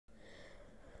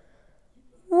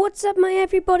what's up, my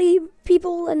everybody,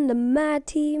 people, and the Mad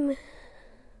Team?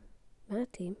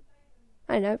 Mad Team?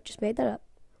 I don't know, just made that up.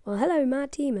 Well, hello,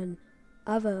 Mad Team, and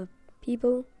other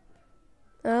people.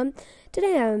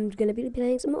 Today I'm gonna be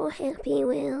playing some more Happy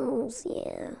Wheels,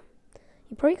 yeah.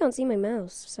 You probably can't see my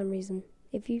mouse for some reason.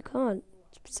 If you can't,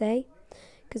 say,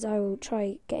 because I will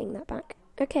try getting that back.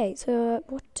 Okay, so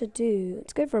what to do?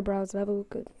 Let's go for a browse level.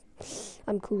 Good.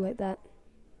 I'm cool like that.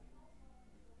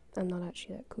 I'm not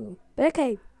actually that cool. But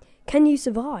okay, can you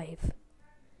survive?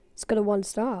 It's got a 1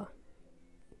 star.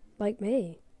 Like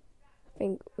me. I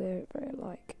think we're very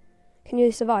alike. Can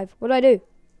you survive? What do I do?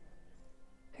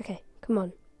 Okay, come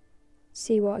on.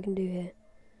 See what I can do here.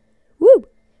 Woo!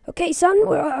 Okay, son,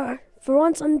 for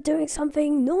once I'm doing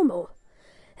something normal.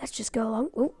 Let's just go along.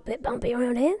 Oh, bit bumpy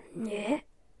around here. Yeah.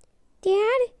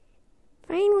 Dad?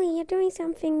 Finally, you're doing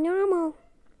something normal.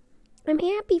 I'm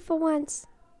happy for once.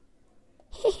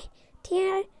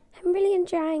 Dad, I'm really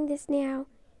enjoying this now.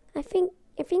 I think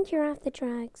you're off the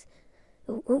drugs.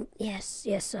 Oh, yes,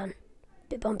 son.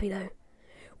 Bit bumpy though.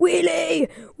 Wheelie!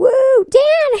 Woo!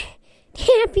 Dad,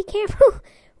 be careful.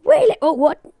 Wheelie! Oh,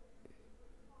 what?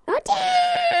 Oh,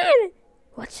 Dad!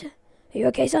 What? Are you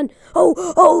okay, son?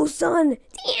 Oh, son!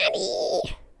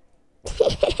 Daddy!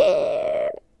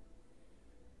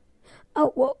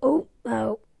 Oh, whoa, oh.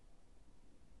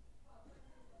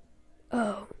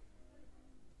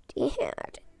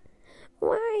 Dad,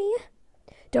 why?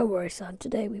 Don't worry, son.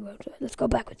 Today we won't. Let's go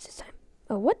backwards this time.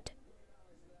 Oh, what?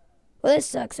 Well, this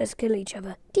sucks. Let's kill each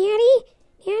other. Daddy?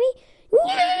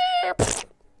 No!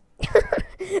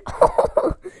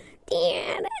 Oh,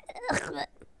 Dad.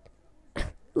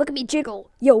 Look at me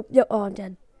jiggle. Yo, oh, I'm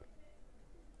dead.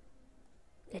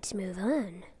 Let's move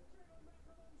on.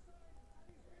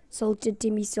 Soldier,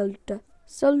 Timmy, soldier.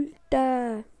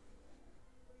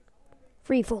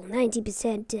 Free fall,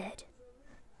 90% dead.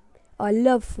 I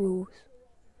love fools.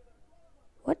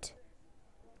 What?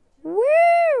 Woo!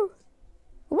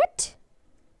 What?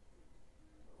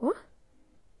 What?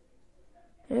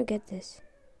 I don't get this.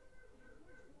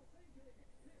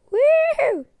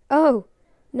 Woo! Oh,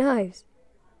 knives.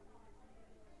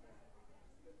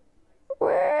 Woo!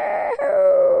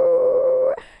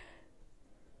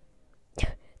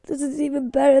 This is even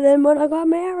better than when I got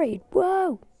married.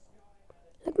 Whoa.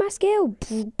 Look my skill.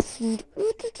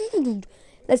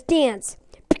 Let's dance.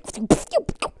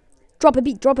 Drop a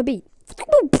beat.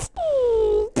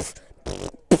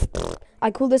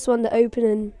 I call this one the open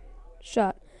and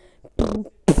shut.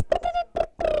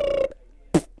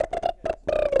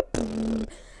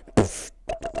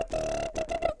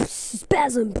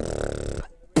 Spasm.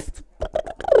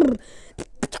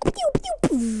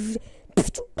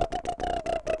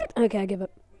 Okay, I give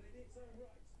up.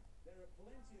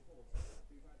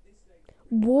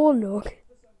 Warnock.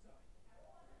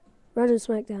 Random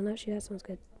Smackdown. Actually, that sounds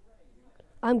good.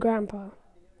 I'm Grandpa.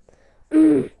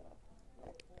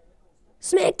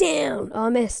 Smackdown! Oh, I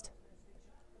missed.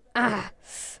 Ah.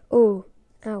 Oh.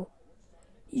 Ow.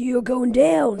 You're going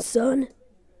down, son.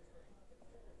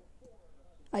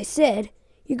 I said,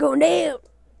 you're going down.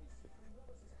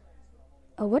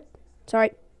 Oh, what?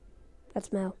 Sorry.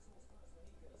 That's Mel.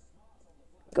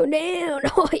 Go down.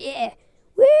 Oh, yeah.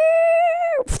 Woo!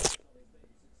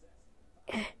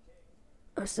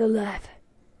 I'm still alive.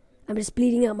 I'm just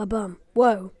bleeding out my bum.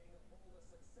 Whoa.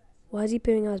 Why is he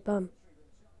pooing out his bum?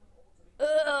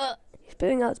 He's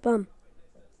pooing out his bum.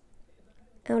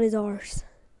 Out his arse.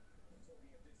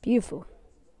 Beautiful.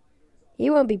 He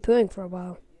won't be pooing for a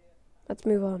while. Let's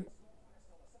move on.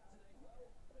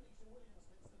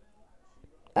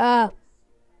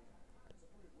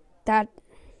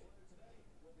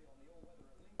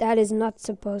 That is not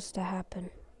supposed to happen.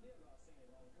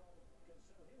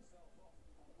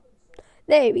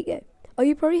 There we go. Oh,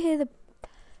 you probably hear the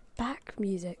back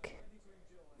music.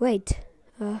 Wait.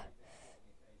 Mute.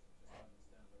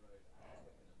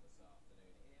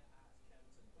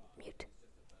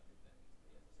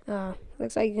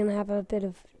 Looks like you're gonna have a bit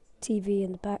of TV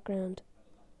in the background.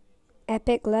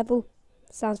 Epic level.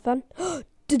 Sounds fun. Oh,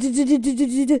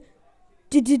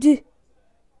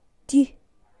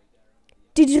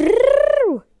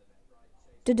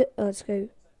 let's go.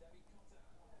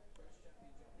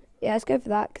 Yeah, let's go for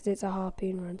that because it's a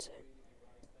harpoon run. So.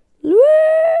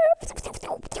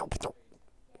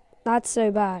 That's so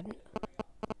bad.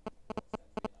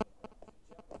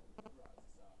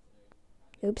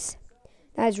 Oops.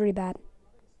 That is really bad.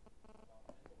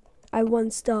 I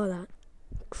 1 star that.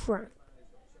 Crap.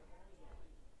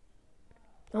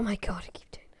 Oh my god, I keep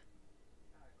doing that.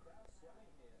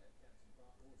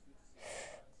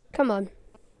 Come on.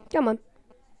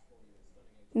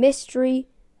 Mystery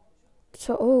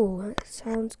So, oh, that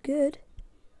sounds good.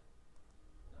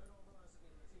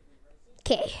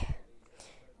 Okay.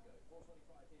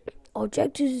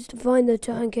 Objective is to find the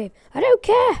giant cave. I don't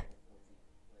care.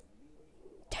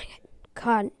 Dang it.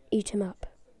 Can't eat him up.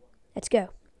 Let's go.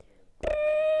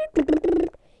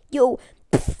 Yo.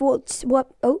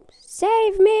 What? Oh,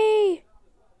 save me.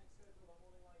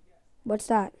 What's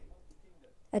that?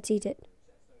 Let's eat it.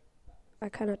 I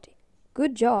cannot.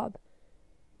 Good job.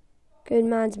 Good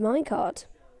man's minecart.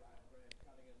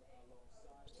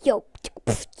 Yo.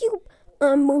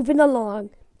 I'm moving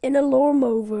along in a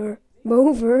lawnmower.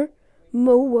 Mower.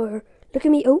 Look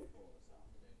at me. Oh.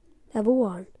 Level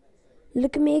 1.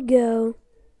 Look at me go.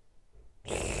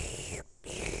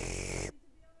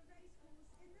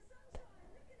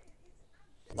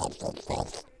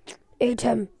 Eat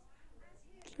him.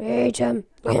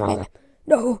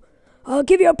 No. I'll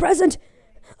give you a present.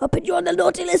 I'll put you on the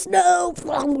naughty list. No.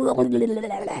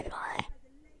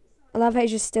 I love how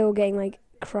he's just still getting like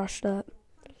crushed up.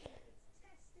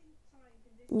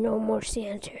 No more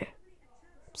Santa.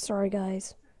 Sorry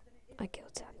guys. I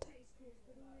killed Santa.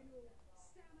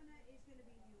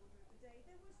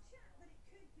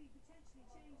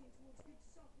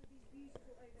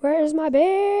 Where is my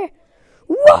bear?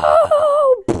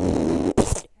 Whoa!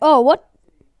 Oh, what?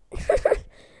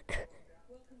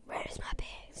 Where is my bear?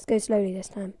 Let's go slowly this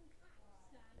time.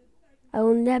 I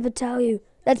will never tell you.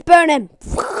 Let's burn him!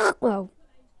 Well,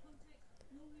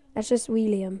 let's just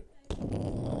wheelie him.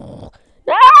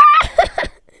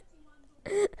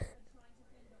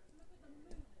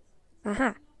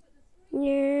 Aha.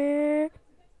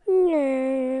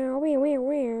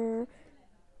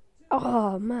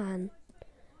 Oh, man.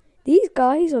 These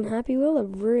guys on Happy Wheel are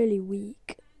really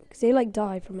weak. Because they, like,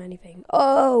 die from anything.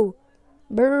 Oh!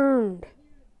 Burned.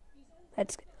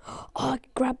 Let's... Oh,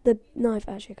 grab the knife.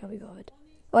 Actually, I can't be bothered.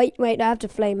 Wait, I have to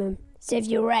flame him. Serves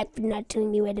you right for not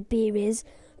telling me where the beer is.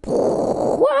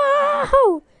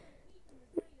 Wow!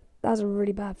 That was a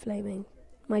really bad flaming.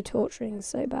 My torturing is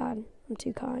so bad. I'm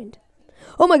too kind.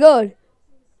 Oh my god!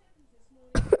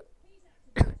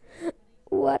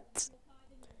 What?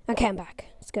 Okay, I'm back.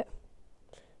 Let's go.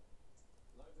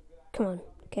 Come on.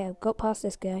 Okay, I've got past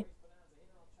this guy.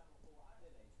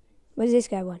 What does this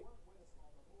guy want?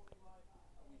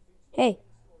 Hey.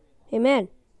 Hey, man.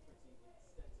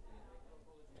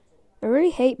 I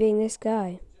really hate being this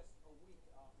guy.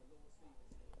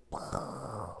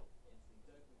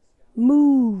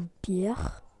 Move, yeah.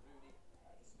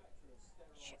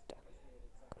 Shit.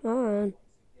 Come on.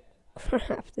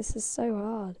 Crap, this is so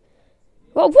hard.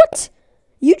 Oh, what?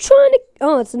 You trying to...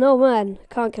 Oh, it's an old man.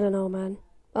 Can't kill an old man.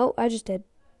 Oh, I just did.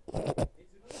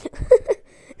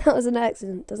 That was an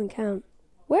accident. Doesn't count.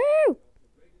 Woo!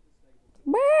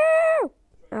 Woo!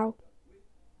 Ow.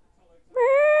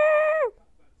 Woo!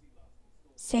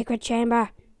 Secret chamber.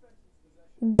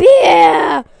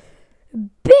 Beer!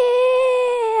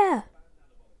 Beer!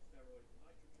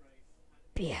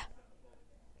 Beer.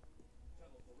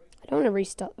 I don't want to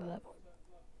restart the level.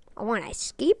 I want to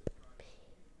skip.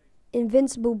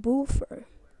 Invincible bull throw.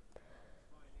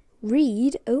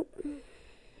 Read. Oh.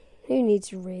 Who needs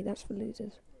to read? That's for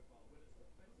losers.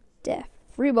 Death.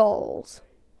 3 balls.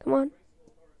 Come on.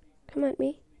 Come at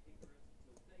me.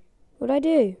 What'd I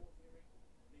do?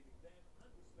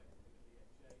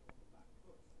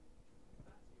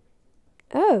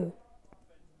 Oh.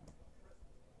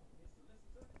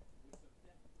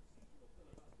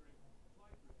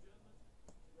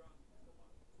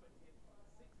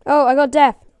 Oh, I got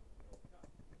death.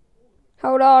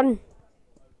 Hold on.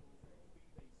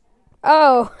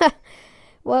 Oh.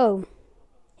 Whoa.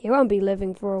 He won't be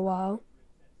living for a while.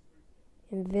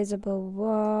 Invisible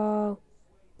wall.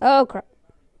 Oh, crap.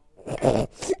 I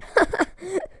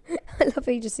love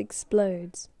how he just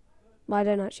explodes. Well, I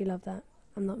don't actually love that.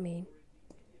 I'm not mean.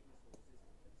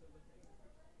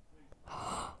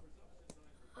 Oh,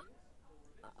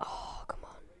 come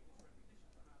on.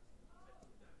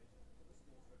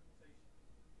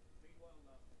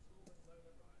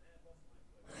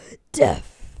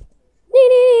 Death.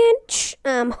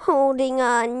 I'm holding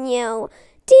on, yo.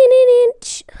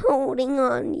 Holding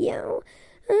on, yo.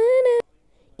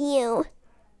 Yo.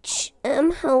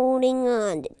 I'm holding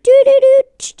on. Do.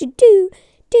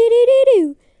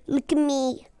 Look at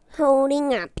me.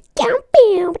 Holding up.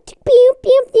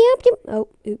 Oh,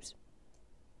 oops.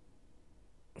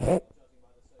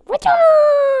 What's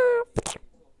up?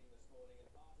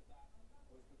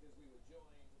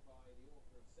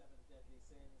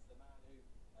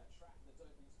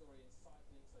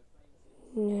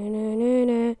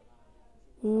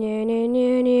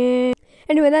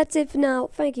 Anyway, that's it for now.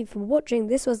 Thank you for watching.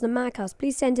 This was the Madhouse.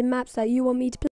 Please send in maps that you want me to play.